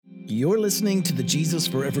You're listening to the Jesus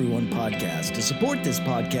for Everyone podcast. To support this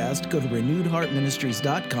podcast, go to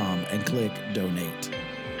renewedheartministries.com and click donate.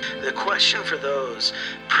 The question for those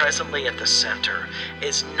presently at the center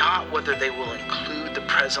is not whether they will include the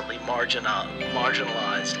presently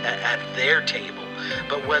marginalized at their table,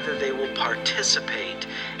 but whether they will participate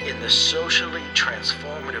in the socially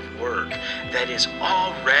transformative work that is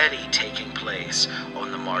already taking place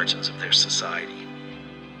on the margins of their society.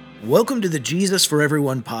 Welcome to the Jesus for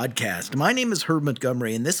Everyone podcast. My name is Herb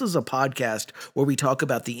Montgomery, and this is a podcast where we talk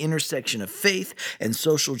about the intersection of faith and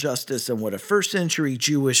social justice and what a first century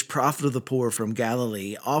Jewish prophet of the poor from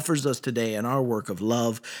Galilee offers us today in our work of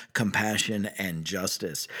love, compassion, and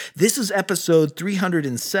justice. This is episode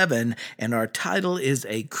 307, and our title is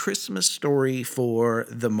A Christmas Story for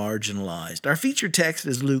the Marginalized. Our featured text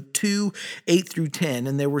is Luke 2, 8 through 10,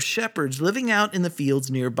 and there were shepherds living out in the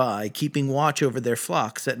fields nearby, keeping watch over their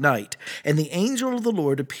flocks at night. And the angel of the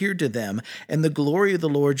Lord appeared to them, and the glory of the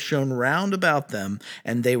Lord shone round about them,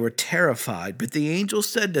 and they were terrified. But the angel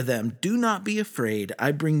said to them, "Do not be afraid.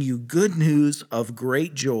 I bring you good news of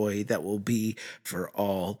great joy that will be for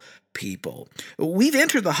all people." We've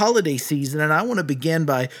entered the holiday season, and I want to begin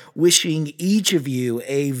by wishing each of you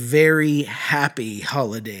a very happy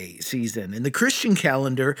holiday season. In the Christian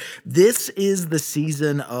calendar, this is the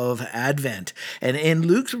season of Advent. And in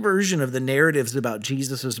Luke's version of the narratives about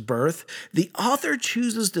Jesus' birth, the author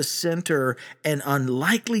chooses to center an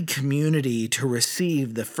unlikely community to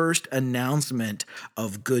receive the first announcement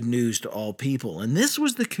of good news to all people. And this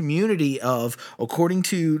was the community of, according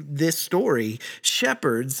to this story,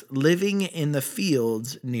 shepherds living in the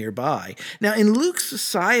fields nearby. Now, in Luke's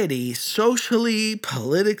society, socially,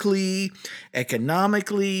 politically,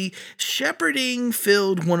 economically, shepherding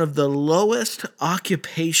filled one of the lowest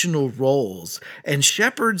occupational roles. And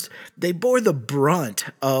shepherds, they bore the brunt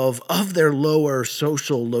of their lower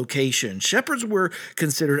social location. Shepherds were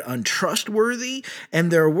considered untrustworthy,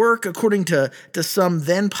 and their work, according to some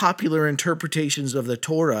then popular interpretations of the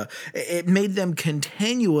Torah, it made them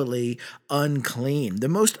continually unclean. The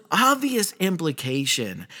most obvious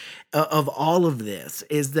implication of all of this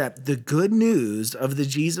is that the good news of the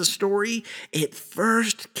Jesus story, it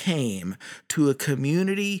first came to a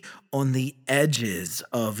community on the edges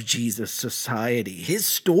of Jesus' society. His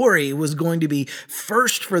story was going to be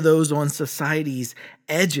first for those on society's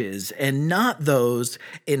edges and not those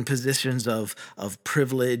in positions of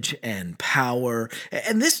privilege and power.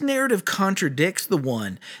 And this narrative contradicts the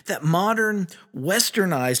one that modern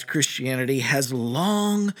westernized Christianity has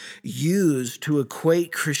long used to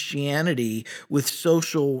equate Christianity with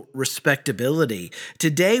social respectability.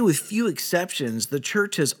 Today, with few exceptions, the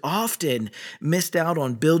church has often missed out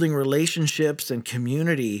on building relationships and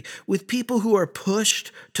community with people who are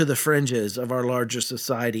pushed to the fringes of our larger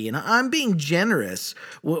society. And I'm being generous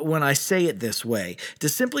when I say it this way. To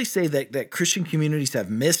simply say that Christian communities have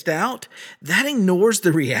missed out, that ignores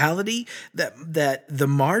the reality that the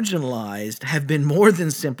marginalized have been more than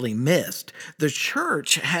simply missed. The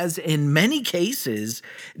church has, in many cases,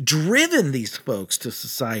 driven these folks to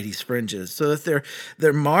society's fringes so that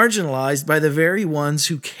they're marginalized by the very ones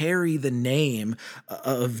who carry the name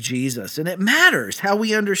of Jesus. And it matters how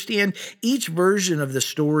we understand each version of the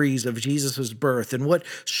stories of Jesus' birth and what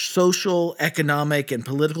social, economic, and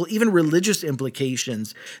political, even religious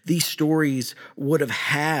implications these stories would have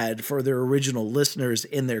had for their original listeners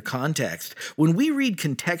in their context. When we read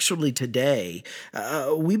contextually today,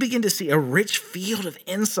 we begin to see a rich field of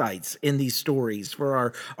insights in these stories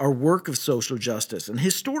for our work of social justice. And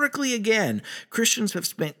historically, again, Christians have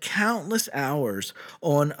spent countless hours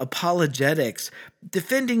on apologetics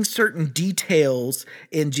defending certain details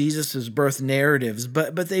in Jesus' birth narratives,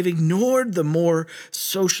 but they've ignored the more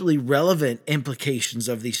socially relevant implications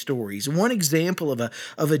of these stories. One example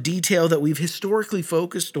of a detail that we've historically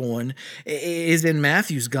focused on is in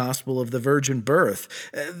Matthew's Gospel of the virgin birth.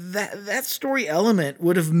 That story element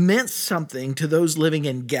would have meant something to those living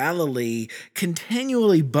in Galilee,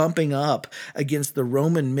 continually bumping up against the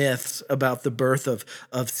Roman myths about the birth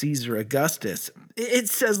of Caesar Augustus. It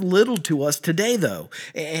says little to us today, though.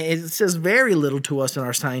 It says very little to us in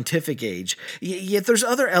our scientific age. Yet there's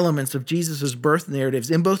other elements of Jesus' birth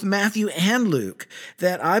narratives in both Matthew and Luke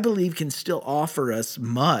that I believe can still offer us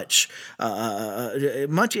much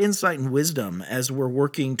insight and wisdom as we're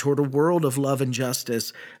working toward a world of love and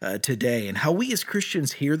justice today. And how we as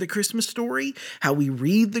Christians hear the Christmas story, how we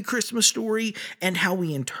read the Christmas story, and how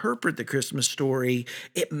we interpret the Christmas story,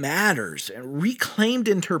 it matters. And reclaimed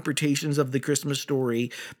interpretations of the Christmas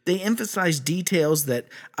story, they emphasize details that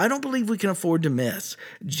I don't believe we can afford to miss.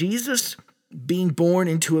 Jesus being born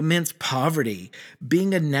into immense poverty,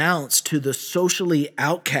 being announced to the socially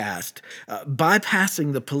outcast,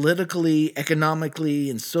 bypassing the politically, economically,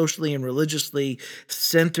 and socially and religiously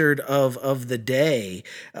centered of the day,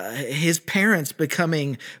 his parents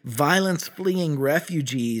becoming violence-fleeing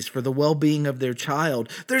refugees for the well-being of their child.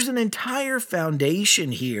 There's an entire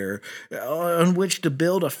foundation here on which to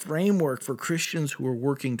build a framework for Christians who are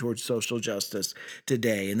working towards social justice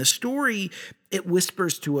today. And the story, it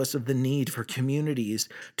whispers to us of the need for communities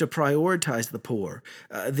to prioritize the poor,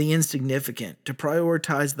 the insignificant, to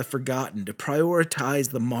prioritize the forgotten, to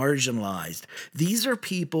prioritize the marginalized. These are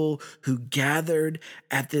people who gathered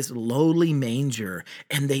at this lowly manger,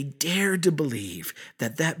 and they dared to believe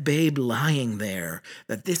that that babe lying there,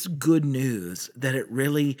 that this good news, that it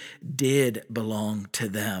really did belong to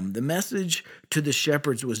them. The message to the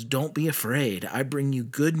shepherds was, don't be afraid. I bring you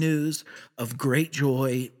good news of great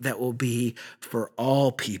joy that will be for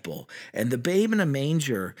all people. And the babe in a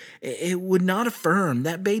manger, it would not affirm,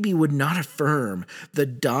 that baby would not affirm the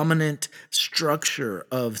dominant structure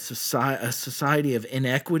of society, a society of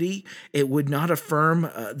inequity. It would not affirm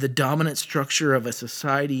the dominant structure of a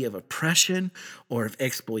society of oppression or of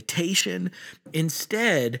exploitation.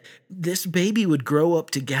 Instead, this baby would grow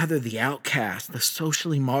up to gather the outcast, the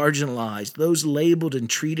socially marginalized, those labeled and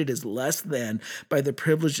treated as less than by the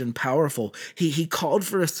privileged and powerful. He called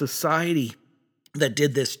for a society that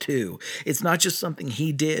did this too. It's not just something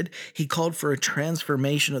he did. He called for a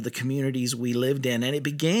transformation of the communities we lived in, and it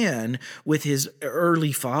began with his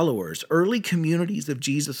early followers. Early communities of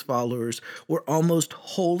Jesus followers were almost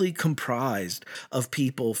wholly comprised of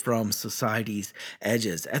people from society's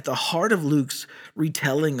edges. At the heart of Luke's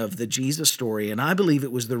retelling of the Jesus story, and I believe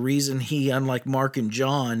it was the reason he, unlike Mark and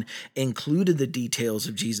John, included the details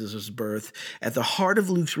of Jesus' birth, at the heart of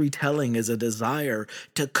Luke's retelling is a desire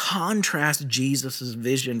to contrast Jesus'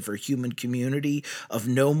 vision for human community of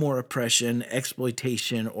no more oppression,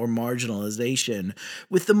 exploitation, or marginalization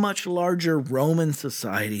with the much larger Roman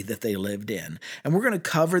society that they lived in. And we're going to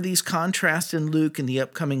cover these contrasts in Luke in the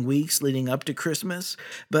upcoming weeks leading up to Christmas,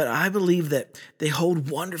 but I believe that they hold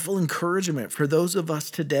wonderful encouragement for those of us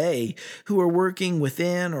today who are working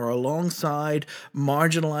within or alongside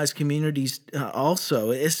marginalized communities also,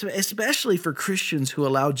 especially for Christians who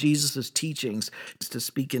allow Jesus' teachings to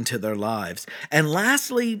speak into their lives. And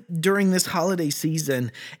lastly, during this holiday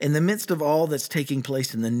season, in the midst of all that's taking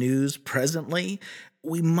place in the news presently,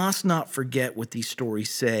 we must not forget what these stories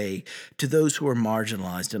say to those who are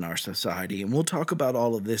marginalized in our society. And we'll talk about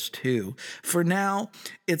all of this too. For now,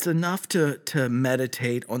 it's enough to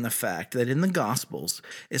meditate on the fact that in the Gospels,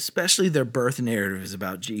 especially their birth narratives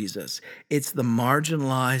about Jesus, it's the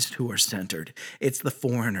marginalized who are centered. It's the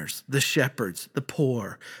foreigners, the shepherds, the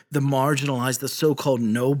poor, the marginalized, the so-called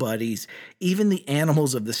nobodies, even the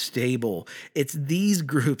animals of the stable. It's these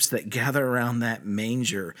groups that gather around that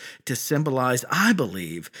manger to symbolize, I believe,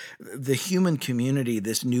 the human community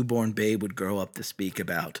this newborn babe would grow up to speak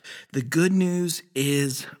about. The good news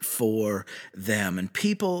is for them, and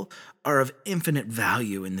people are of infinite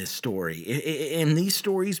value in this story. In these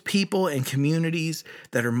stories, people and communities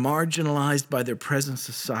that are marginalized by their present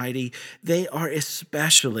society, they are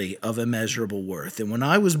especially of immeasurable worth. And when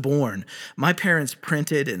I was born, my parents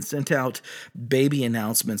printed and sent out baby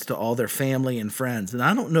announcements to all their family and friends. And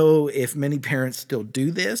I don't know if many parents still do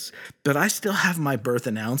this, but I still have my birth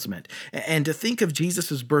announcement. And to think of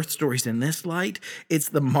Jesus' birth stories in this light, it's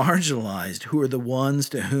the marginalized who are the ones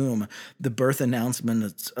to whom the birth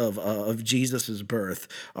announcements of Jesus' birth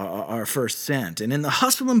are first sent. And in the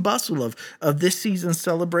hustle and bustle of this season's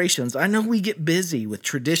celebrations, I know we get busy with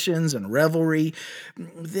traditions and revelry.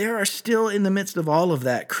 There are still, in the midst of all of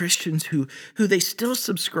that, Christians who they still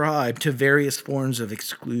subscribe to various forms of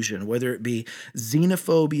exclusion, whether it be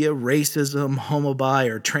xenophobia, racism, homobi,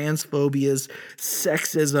 or transphobias,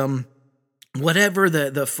 sexism. Whatever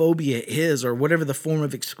the phobia is, or whatever the form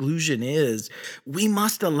of exclusion is, we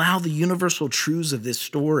must allow the universal truths of this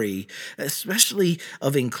story, especially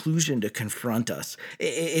of inclusion, to confront us.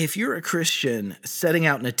 If you're a Christian setting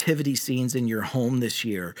out nativity scenes in your home this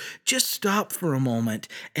year, just stop for a moment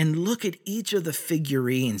and look at each of the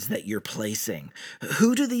figurines that you're placing.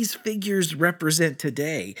 Who do these figures represent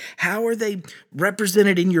today? How are they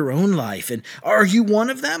represented in your own life? And are you one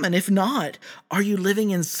of them? And if not, are you living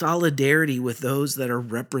in solidarity with those that are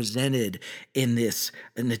represented in this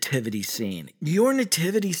nativity scene. Your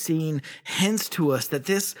nativity scene hints to us that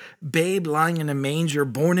this babe lying in a manger,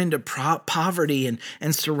 born into poverty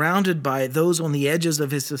and surrounded by those on the edges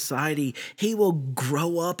of his society, he will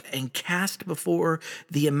grow up and cast before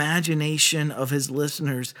the imagination of his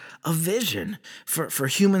listeners a vision for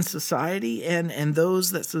human society and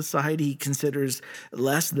those that society considers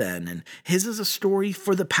less than. And his is a story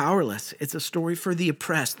for the powerless. It's a story for the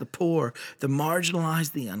oppressed, the poor, the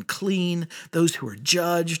marginalized, the unclean, those who are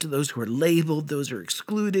judged, those who are labeled, those who are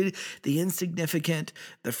excluded, the insignificant,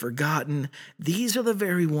 the forgotten. These are the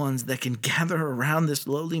very ones that can gather around this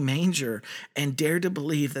lowly manger and dare to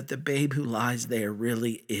believe that the babe who lies there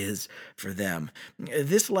really is for them.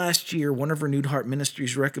 This last year, one of Renewed Heart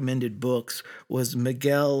Ministries' recommended books was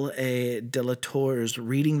Miguel de la Torre's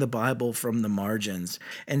Reading the Bible from the Margins.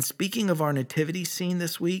 And speaking of our nativity scene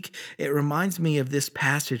this week, it reminds me of this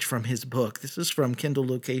passage from his book. This is from Kindle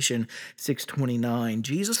Location 629.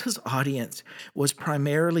 Jesus' audience was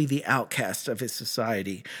primarily the outcasts of his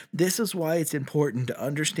society. This is why it's important to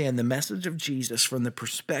understand the message of Jesus from the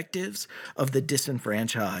perspectives of the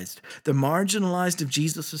disenfranchised. The marginalized of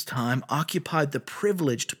Jesus' time occupied the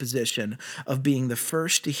privileged position of being the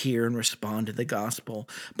first to hear and respond to the gospel.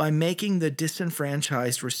 By making the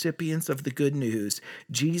disenfranchised recipients of the good news,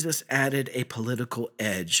 Jesus added a political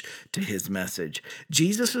edge to his message.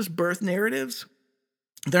 Jesus' birth narratives,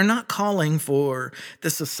 they're not calling for the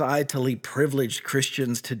societally privileged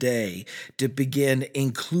Christians today to begin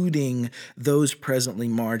including those presently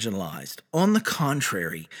marginalized. On the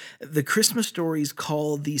contrary, the Christmas stories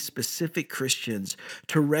call these specific Christians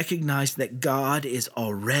to recognize that God is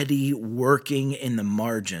already working in the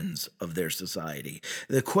margins of their society.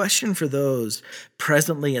 The question for those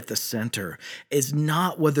presently at the center is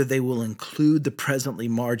not whether they will include the presently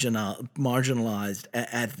marginalized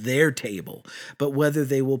at their table, but whether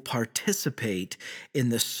they will participate in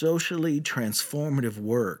the socially transformative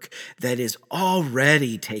work that is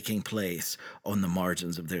already taking place on the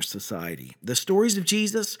margins of their society. The stories of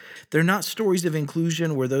Jesus, they're not stories of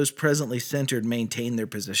inclusion where those presently centered maintain their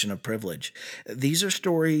position of privilege. These are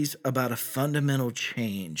stories about a fundamental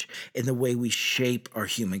change in the way we shape our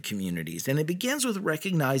human communities. And it begins with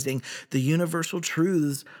recognizing the universal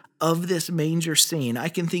truths of this manger scene. I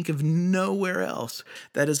can think of nowhere else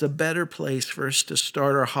that is a better place for us to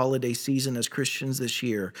start our holiday season as Christians this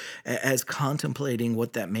year, as contemplating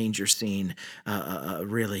what that manger scene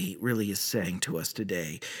really is saying to us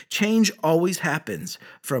today. Change always happens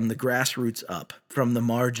from the grassroots up, from the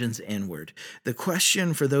margins inward. The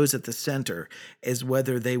question for those at the center is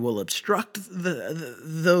whether they will obstruct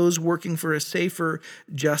those working for a safer,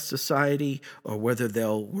 just society, or whether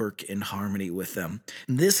they'll work in harmony with them.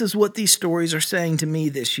 This is what these stories are saying to me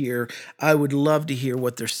this year. I would love to hear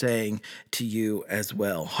what they're saying to you as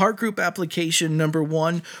well. Heart group application number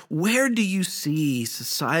 1, where do you see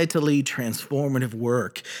societally transformative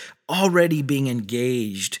work already being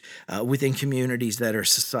engaged within communities that are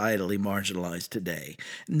societally marginalized today?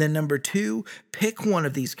 And then number 2, pick one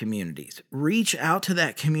of these communities. Reach out to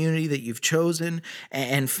that community that you've chosen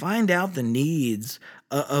and find out the needs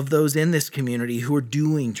of those in this community who are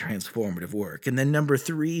doing transformative work. And then number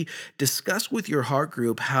 3, discuss with your heart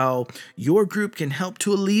group how your group can help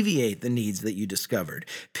to alleviate the needs that you discovered.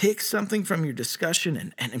 Pick something from your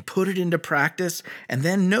discussion and put it into practice, and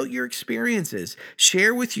then note your experiences.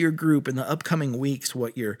 Share with your group in the upcoming weeks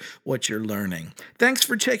what you're learning. Thanks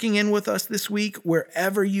for checking in with us this week.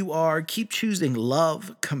 Wherever you are, keep choosing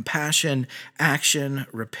love, compassion, action,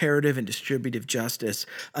 reparative, and distributive justice.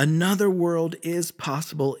 Another world is possible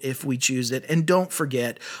if we choose it. And don't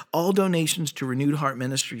forget, all donations to Renewed Heart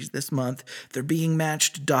Ministries this month, they're being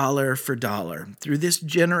matched dollar for dollar. Through this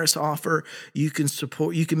generous offer, you can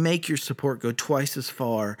make your support go twice as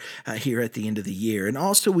far here at the end of the year. And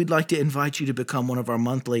also, we'd like to invite you to become one of our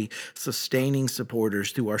monthly sustaining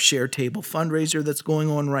supporters through our Share Table fundraiser that's going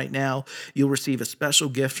on right now. You'll receive a special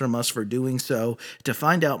gift from us for doing so. To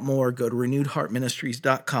find out more, go to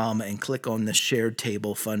renewedheartministries.com and click on the Shared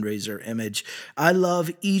Table fundraiser image. I love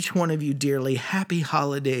each one of you dearly. Happy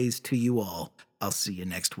holidays to you all. I'll see you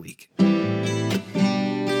next week.